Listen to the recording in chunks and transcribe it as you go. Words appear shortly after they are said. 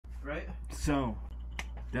So,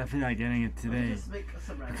 definitely not getting it today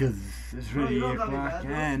because it's really 8 o'clock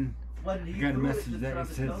and I got a message that it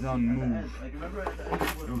says on move.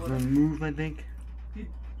 It was on move, I think.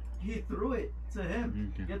 He threw it to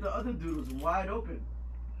him. Okay. Yet the other dude was wide open.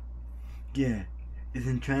 Yeah, it's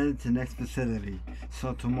in transit to next facility.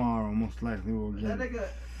 So tomorrow, most likely we'll get it.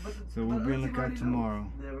 So we'll be on the lookout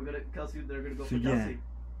tomorrow. Yeah, they're gonna go So for yeah. Kelsey.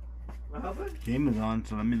 What happened? Game is on,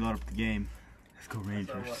 so let me load up the game. Let's go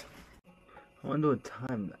Rangers. I want to do a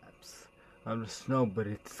time lapse of the snow, but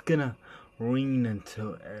it's gonna rain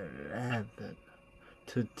until 11.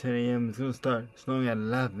 To 10 a.m. It's gonna start snowing at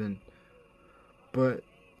 11. But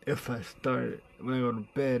if I start when I go to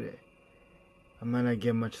bed, I might not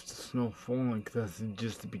get much of the snow falling because that's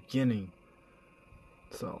just the beginning.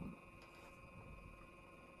 So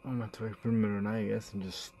I'm about to wait for a minute, I guess, and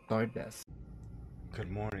just start that.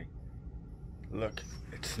 Good morning. Look,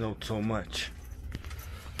 it snowed so much.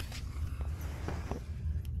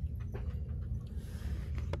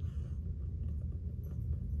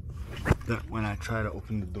 That when I try to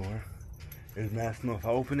open the door, there's mad snow. If I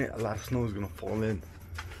open it, a lot of snow is gonna fall in.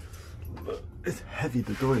 But it's heavy.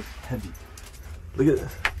 The door is heavy. Look at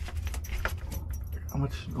this. How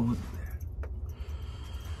much snow is there?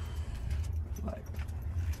 Like,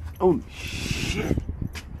 holy shit!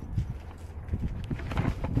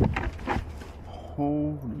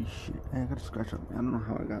 Holy shit! I got a scratch on me. I don't know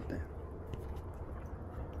how I got there.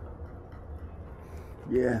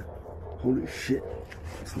 Yeah. Holy shit!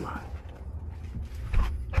 It's a lot.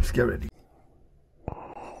 Let's get ready.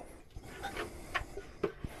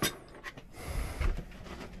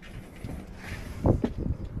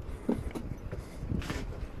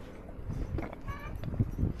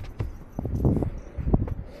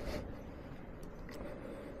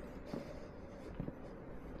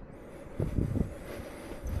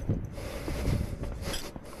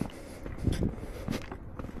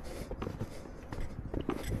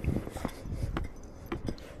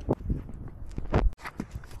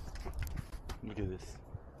 Look at this.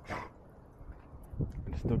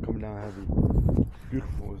 It's still coming down heavy.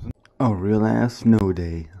 Beautiful, isn't it? A real ass snow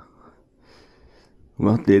day.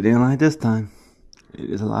 Well, they didn't like this time. It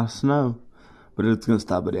is a lot of snow, but it's gonna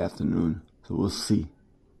stop by the afternoon. So we'll see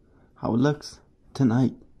how it looks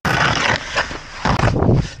tonight.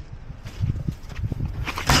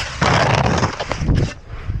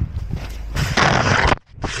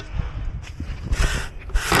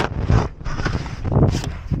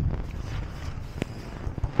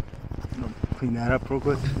 Clean that up real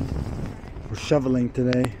quick. We're shoveling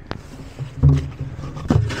today.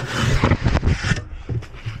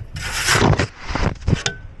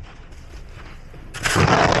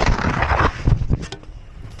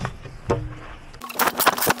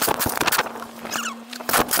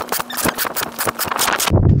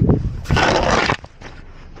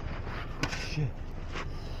 Shit.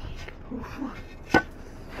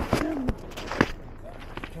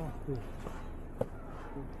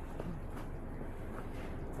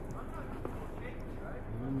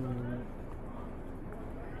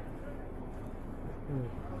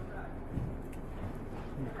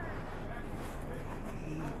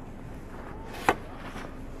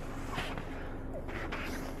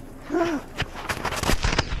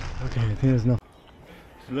 Okay, I think there's no. So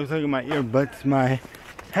it looks like my earbuds, my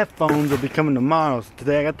headphones will be coming tomorrow. So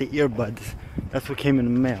today I got the earbuds. That's what came in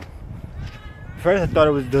the mail. First I thought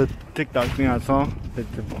it was the TikTok thing I saw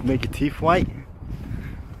that to make your teeth white.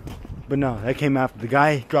 But no, that came after. The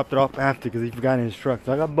guy dropped it off after because he forgot in his truck.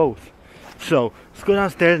 So I got both. So let's go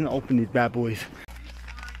downstairs and open these bad boys.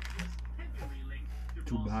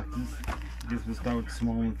 2 boxes. I guess we'll start with the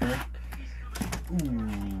small one first.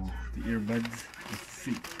 Ooh, the earbuds. Let's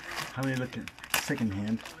see. How many looking? Second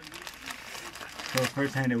hand. So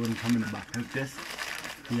first hand it wouldn't come in a box like this.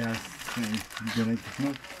 He asked me, do you like the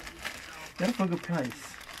smoke? That's a good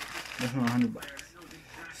price. That's not $100.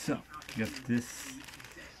 So, got this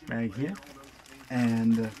bag here.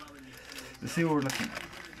 And let's see what we're looking at.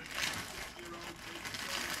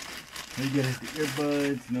 You get the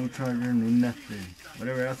earbuds, no charger, no nothing.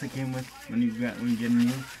 Whatever else it came with when you get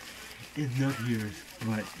new is not yours.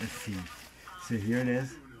 But let's see. So here it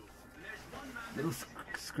is. Little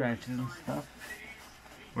scratches and stuff.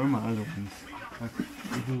 Where are my other ones? Let's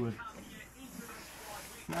do it.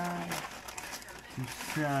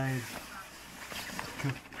 Side.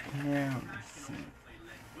 Comparison.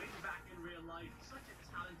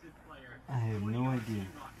 I have no idea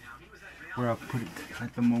where I'll put it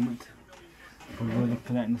at the moment. We'll look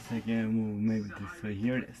for that in a second. We'll maybe just say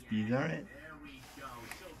here it is. These are it.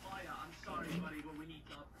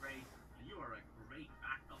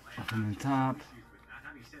 Up on the top.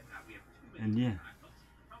 And yeah,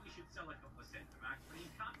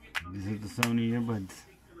 these are the Sony earbuds.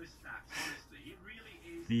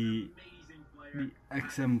 The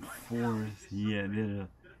XM4s, yeah, they're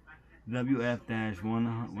the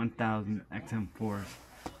WF-1000 XM4s,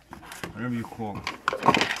 whatever you call them.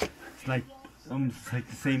 It's like almost like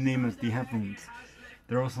the same name as the headphones.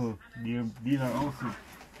 They're also these are also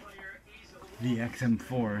the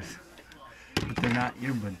XM4s, but they're not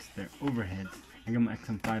earbuds. They're overheads. I got my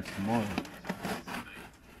XM5 tomorrow.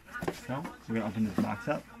 So we're gonna open this box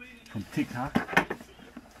up from TikTok.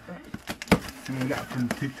 See what we got from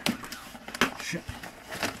TikTok.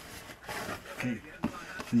 Okay,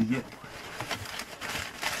 so you get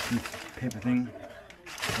this paper thing.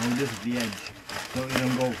 Oh, this is the edge. So it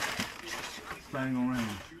don't go flying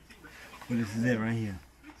around. But this is it right here.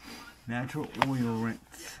 Natural oil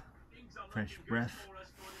rinse. Fresh breath.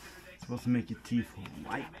 Supposed to make your teeth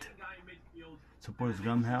white. Supports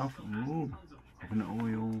gum health. Ooh. Coconut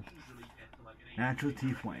oil. Natural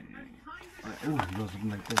teeth whitening. Ooh, it goes something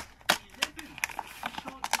like this.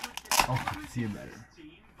 Oh, I can see it better.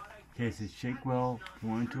 Okay, it says shake well,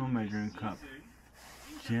 pour into a measuring cup.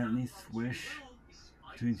 Gently swish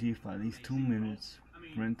between teeth for at least 2 minutes.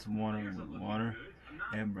 Rinse water with water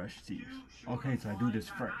and brush teeth. Okay, so I do this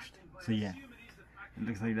first. So yeah, it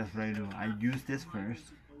looks like that's what I do. I use this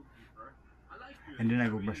first, and then I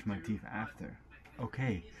go brush my teeth after.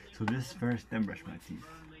 Okay, so this first, then brush my teeth.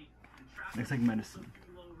 Looks like medicine,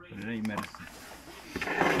 but it ain't medicine.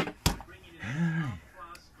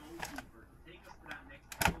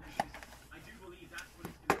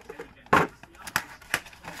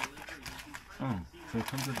 Oh, so it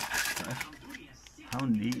comes with brush. How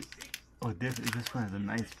neat. Oh, this one has a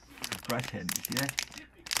nice brush head. You see that?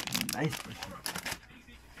 Nice brush head.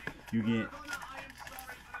 You get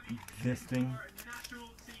this thing.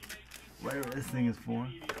 Whatever this thing is for,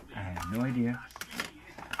 I have no idea.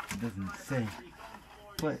 It doesn't say.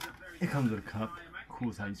 But it comes with a cup.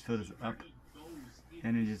 Cool, so I just fill this up.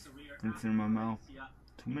 And it just rinse in my mouth.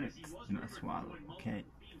 2 minutes. And I swallow. Okay.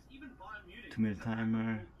 2 minute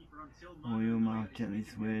timer. Oil mouth, gently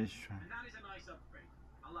swish.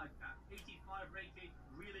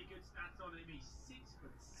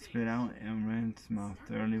 Spit out and rinse mouth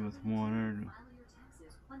thoroughly with water.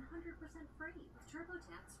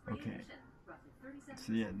 Okay.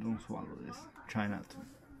 So yeah, don't swallow this. Try not to.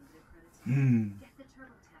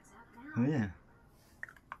 Oh yeah.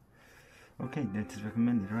 Okay, that's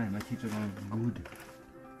recommended. Alright, my teeth are going to look good.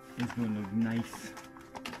 It's going to look nice.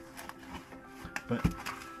 But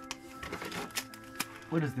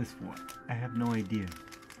what is this for? I have no idea.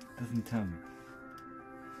 It doesn't tell me.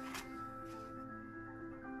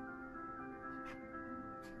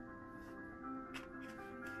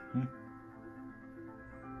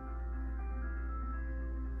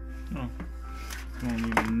 No. It's going to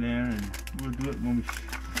leave it in there, and we'll do it when we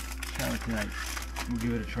shower tonight. We'll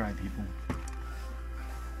give it a try, people.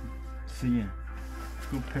 So yeah, let's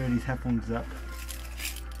go pair these headphones up,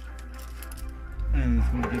 and let's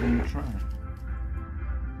go give them a try.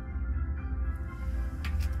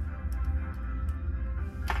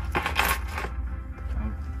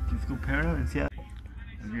 Let's go pair them and see how.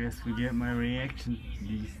 I guess we get my reaction to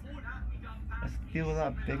these. That's still a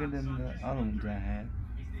lot bigger than the other ones I had.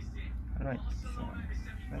 I like this one.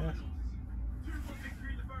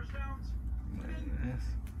 Yes.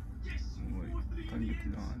 Wait, if I can get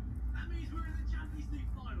it on.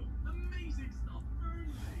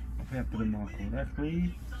 Okay, I put them on correctly.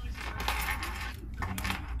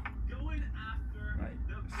 Right,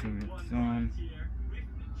 so it's on.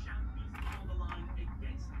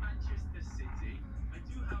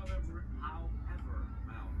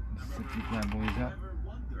 Set these bad boys up.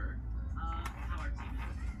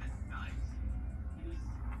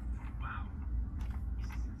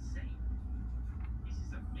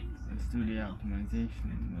 Let's do the optimization.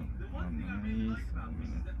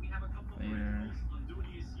 Later.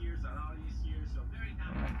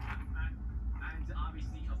 Alright.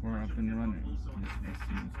 We're up and running. Let's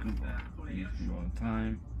use Google. I use Google all the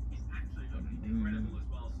time.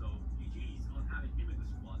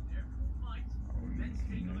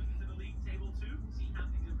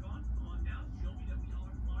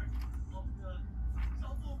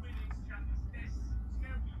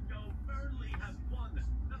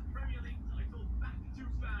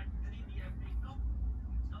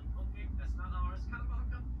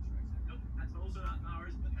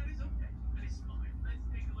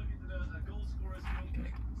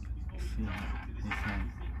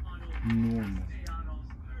 Normal.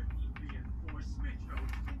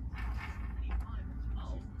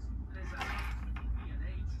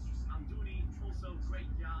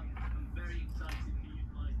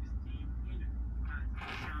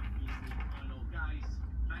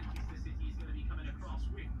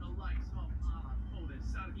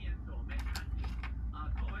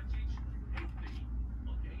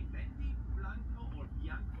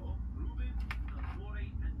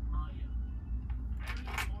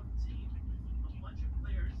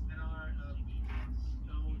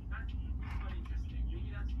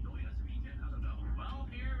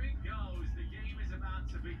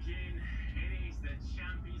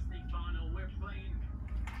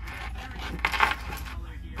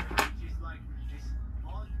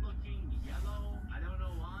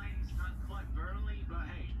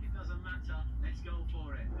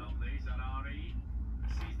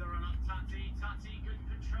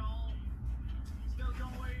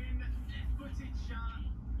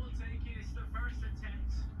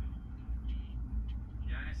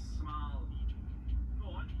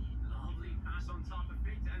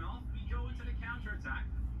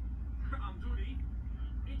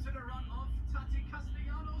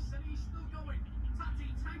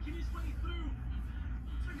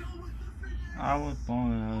 I was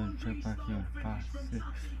born in a trip back in 5'6".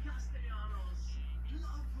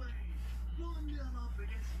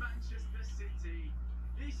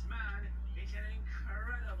 This man is an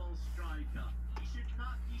incredible striker. He should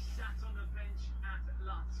not be sat on the bench at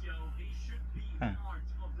Lazio. He should be part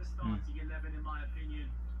of the starting 11 in my opinion.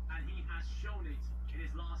 And he has shown it in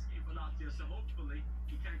his last game for Lazio. So hopefully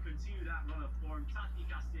he can continue that run of form. Tati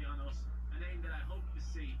Castellanos, a name that I hope to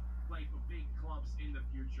see play for big clubs in the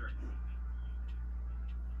future.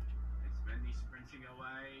 It's Mendy sprinting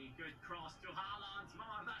away. Good cross to Haaland.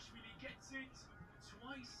 Mamardashvili gets it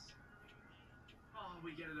twice. Oh,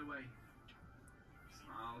 we get it away.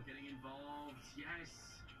 Smile getting involved. Yes.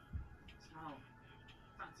 Smile.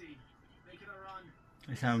 Tati making a run.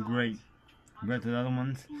 They sound great. Compared to the other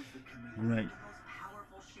ones, great.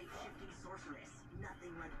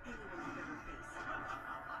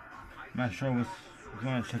 I'm not sure what's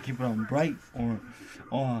going to keep it on bright or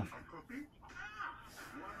off.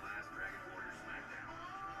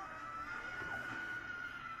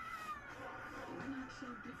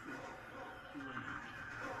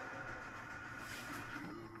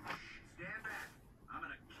 Stand back. I'm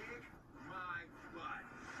gonna kick my butt.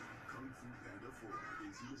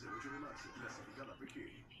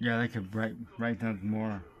 Yeah, they could brighten up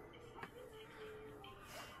more.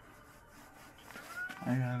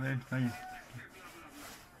 I got it.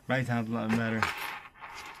 Brighten up a lot better.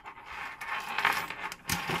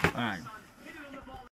 Alright.